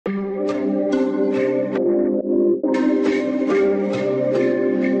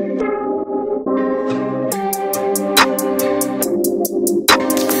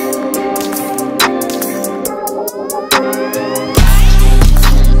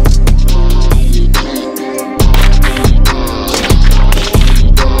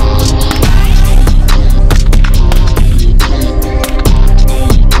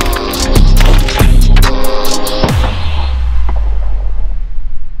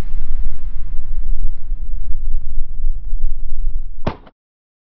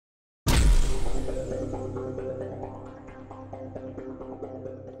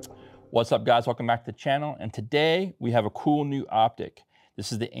What's up, guys? Welcome back to the channel. And today we have a cool new optic.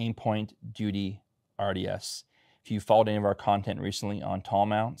 This is the Aimpoint Duty RDS. If you followed any of our content recently on tall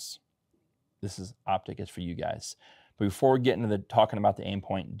mounts, this is optic is for you guys. But before we get into talking about the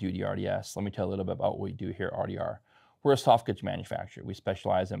Aimpoint Duty RDS, let me tell you a little bit about what we do here at RDR. We're a soft goods manufacturer. We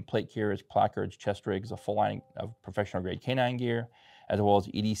specialize in plate carriers, placards, chest rigs, a full line of professional grade canine gear, as well as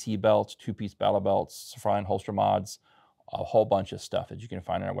EDC belts, two-piece battle belts, Safari holster mods, a whole bunch of stuff that you can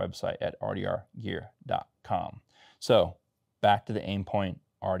find on our website at rdrgear.com. So back to the Aimpoint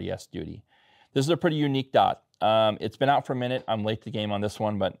RDS Duty. This is a pretty unique dot. It's been out for a minute. I'm late to the game on this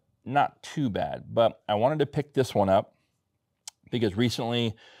one, but not too bad. But I wanted to pick this one up because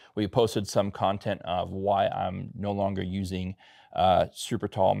recently we posted some content of why I'm no longer using super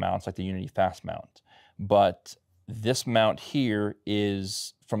tall mounts like the Unity Fast Mount. But this mount here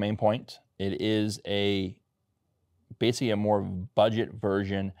is from Aimpoint. It is basically a more budget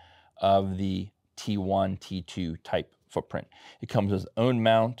version of the T1, T2 type footprint. It comes with its own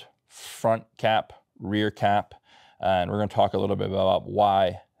mount, front cap, rear cap, and we're going to talk a little bit about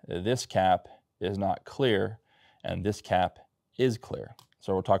why this cap is not clear and this cap is clear.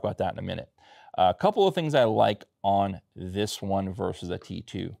 So we'll talk about that in a minute. A couple of things I like on this one versus a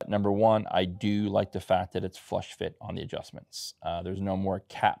T2. Number one, I do like the fact that it's flush fit on the adjustments. There's no more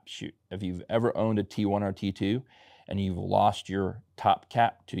cap shoot. If you've ever owned a T1 or T2 and you've lost your top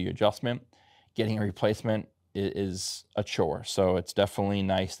cap to the adjustment, getting a replacement is a chore. So it's definitely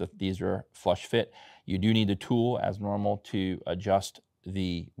nice that these are flush fit. You do need a tool as normal to adjust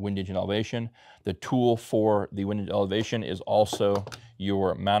the windage and elevation. The tool for the windage elevation is also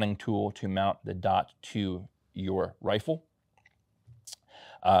your mounting tool to mount the dot to your rifle.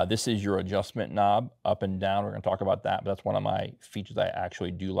 This is your adjustment knob up and down. We're going to talk about that, but that's one of my features I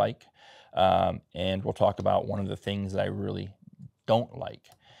actually do like. And we'll talk about one of the things that I really don't like.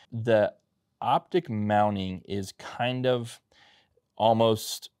 The optic mounting is kind of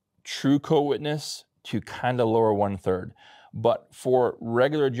almost true co-witness to kind of lower 1/3. But for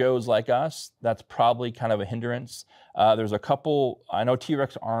regular Joes like us, that's probably kind of a hindrance. There's a couple, I know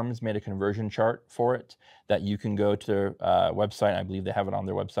T-Rex Arms made a conversion chart for it that you can go to their website. I believe they have it on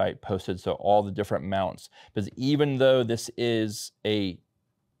their website posted, so all the different mounts. Because even though this is a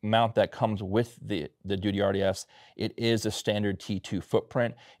mount that comes with the Duty RDS, it is a standard T2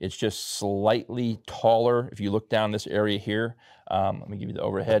 footprint. It's just slightly taller. If you look down this area here, let me give you the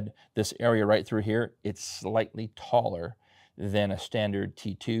overhead. This area right through here, it's slightly taller than a standard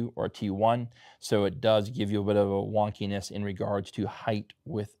T2 or T1. So it does give you a bit of a wonkiness in regards to height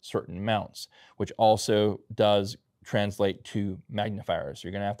with certain mounts, which also does translate to magnifiers.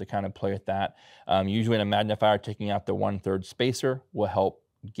 You're gonna have to kind of play with that. Usually in a magnifier, taking out the 1/3 spacer will help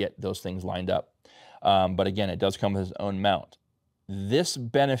get those things lined up. But again, it does come with its own mount. This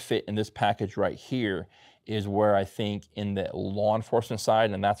benefit in this package right here is where I think in the law enforcement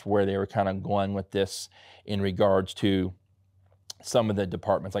side, and that's where they were kind of going with this in regards to some of the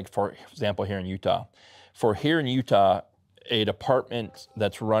departments, like for example, here in Utah. For here in Utah, a department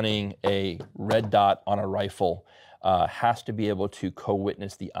that's running a red dot on a rifle has to be able to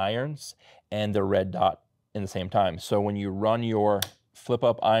co-witness the irons and the red dot in the same time. So when you run your flip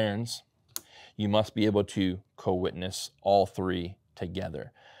up irons, you must be able to co-witness all three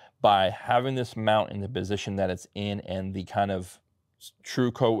together. By having this mount in the position that it's in and the kind of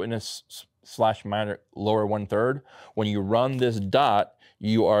true co-witness / minor lower 1/3, when you run this dot,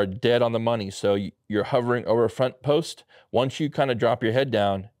 you are dead on the money. So you're hovering over a front post. Once you kind of drop your head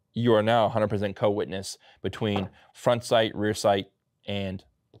down, you are now 100% co-witness between front sight, rear sight, and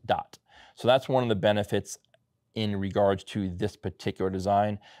dot. So that's one of the benefits in regards to this particular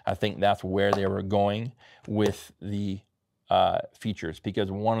design. I think that's where they were going with the features,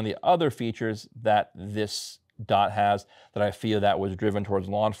 because one of the other features that this dot has that I feel that was driven towards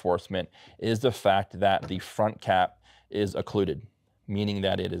law enforcement is the fact that the front cap is occluded, meaning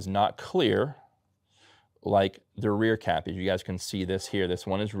that it is not clear like the rear cap. As you guys can see this here, this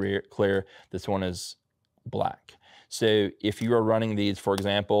one is clear, this one is black. So if you are running these, for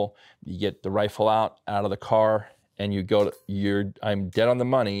example, you get the rifle out of the car and you go to, I'm dead on the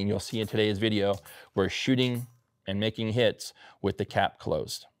money, and you'll see in today's video, we're shooting and making hits with the cap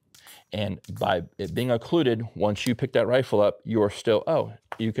closed. And by it being occluded, once you pick that rifle up, you are still, oh,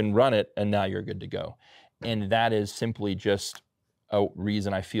 you can run it and now you're good to go. And that is simply just a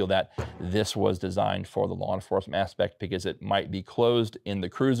reason I feel that this was designed for the law enforcement aspect, because it might be closed in the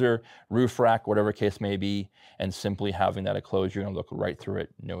cruiser, roof rack, whatever case may be, and simply having that closed, you're gonna look right through it,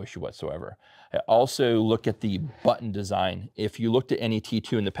 no issue whatsoever. I also look at the button design. If you looked at any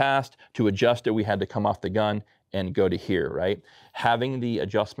T2 in the past, to adjust it, we had to come off the gun and go to here, right? Having the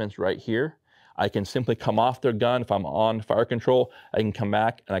adjustments right here, I can simply come off the gun. If I'm on fire control, I can come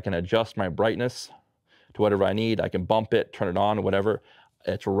back and I can adjust my brightness to whatever I need. I can bump it, turn it on, whatever.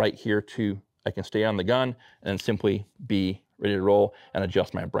 It's right here I can stay on the gun and simply be ready to roll and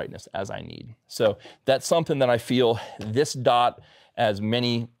adjust my brightness as I need. So that's something that I feel this dot, as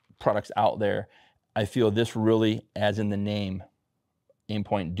many products out there, I feel this really, as in the name,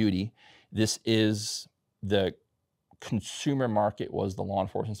 Aimpoint Duty, this is the consumer market, was the law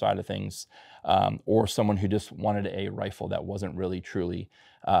enforcement side of things, or someone who just wanted a rifle that wasn't really truly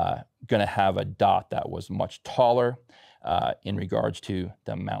going to have a dot that was much taller in regards to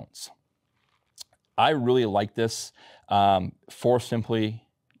the mounts. I really like this for simply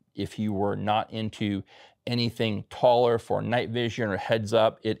if you were not into anything taller for night vision or heads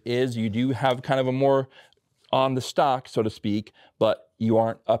up. You do have kind of a more on the stock, so to speak, but you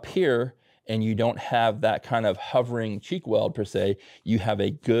aren't up here and you don't have that kind of hovering cheek weld per se. You have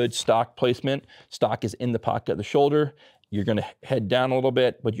a good stock placement. Stock is in the pocket of the shoulder. You're going to head down a little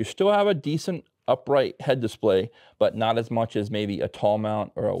bit, but you still have a decent upright head display, but not as much as maybe a tall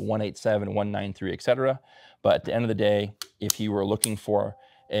mount or a 187, 193, etc. But at the end of the day, if you were looking for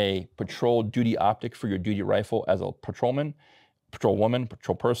a patrol duty optic for your duty rifle as a patrolman, patrol woman,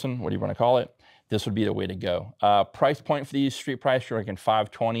 patrol person, what do you want to call it, this would be the way to go. Price point for these, street price, you're looking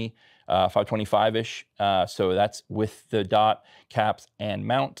 $520, $525-ish. So that's with the dot, caps, and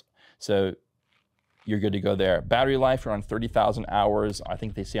mount. So you're good to go there. Battery life, you're on 30,000 hours. I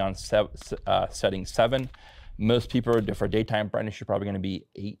think they say on setting 7. Most people, for daytime brightness, you're probably going to be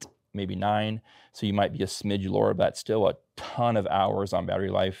 8, maybe 9. So you might be a smidge lower, but still a ton of hours on battery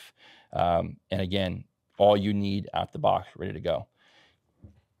life. And again, all you need out the box, ready to go.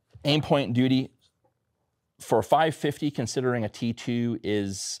 Aimpoint Duty for $550, considering a T2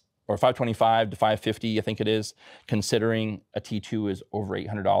 is, or $525 to $550, I think it is, considering a T2 is over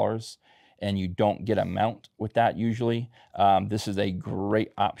 $800. And you don't get a mount with that usually. This is a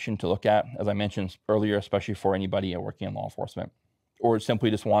great option to look at, as I mentioned earlier, especially for anybody working in law enforcement, or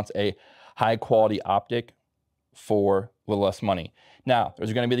simply just wants a high quality optic for a little less money. Now,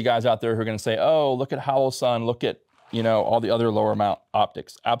 there's gonna be the guys out there who are gonna say, oh, look at Holosun, look at, you know, all the other lower mount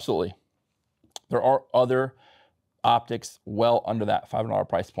optics. Absolutely. There are other optics well under that $500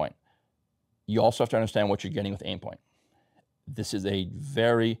 price point. You also have to understand what you're getting with Aimpoint. This is a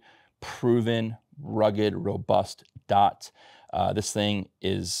very proven, rugged, robust dot. This thing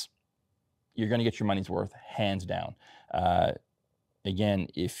is, you're going to get your money's worth, hands down. Again,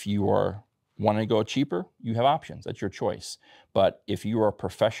 if you are wanting to go cheaper, you have options. That's your choice. But if you are a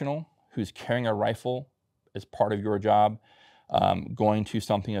professional who's carrying a rifle as part of your job, going to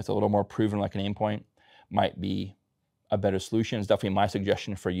something that's a little more proven like an Aimpoint might be a better solution. It's definitely my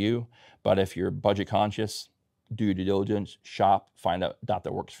suggestion for you. But if you're budget conscious, do due diligence, shop, find a dot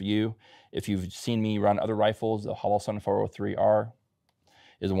that works for you. If you've seen me run other rifles, the Holosun 403R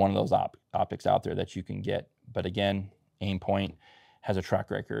is one of those optics out there that you can get. But again, Aimpoint has a track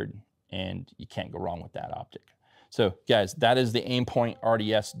record and you can't go wrong with that optic. So guys, that is the Aimpoint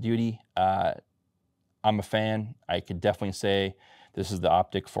RDS Duty. I'm a fan. I could definitely say this is the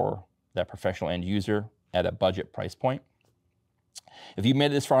optic for that professional end user at a budget price point. If you made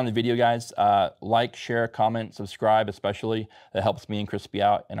it this far in the video, guys, like, share, comment, subscribe, especially. That helps me and Crispy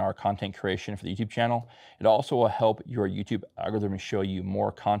out in our content creation for the YouTube channel. It also will help your YouTube algorithm show you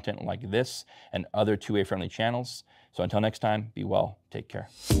more content like this and other two-way friendly channels. So until next time, be well, take care.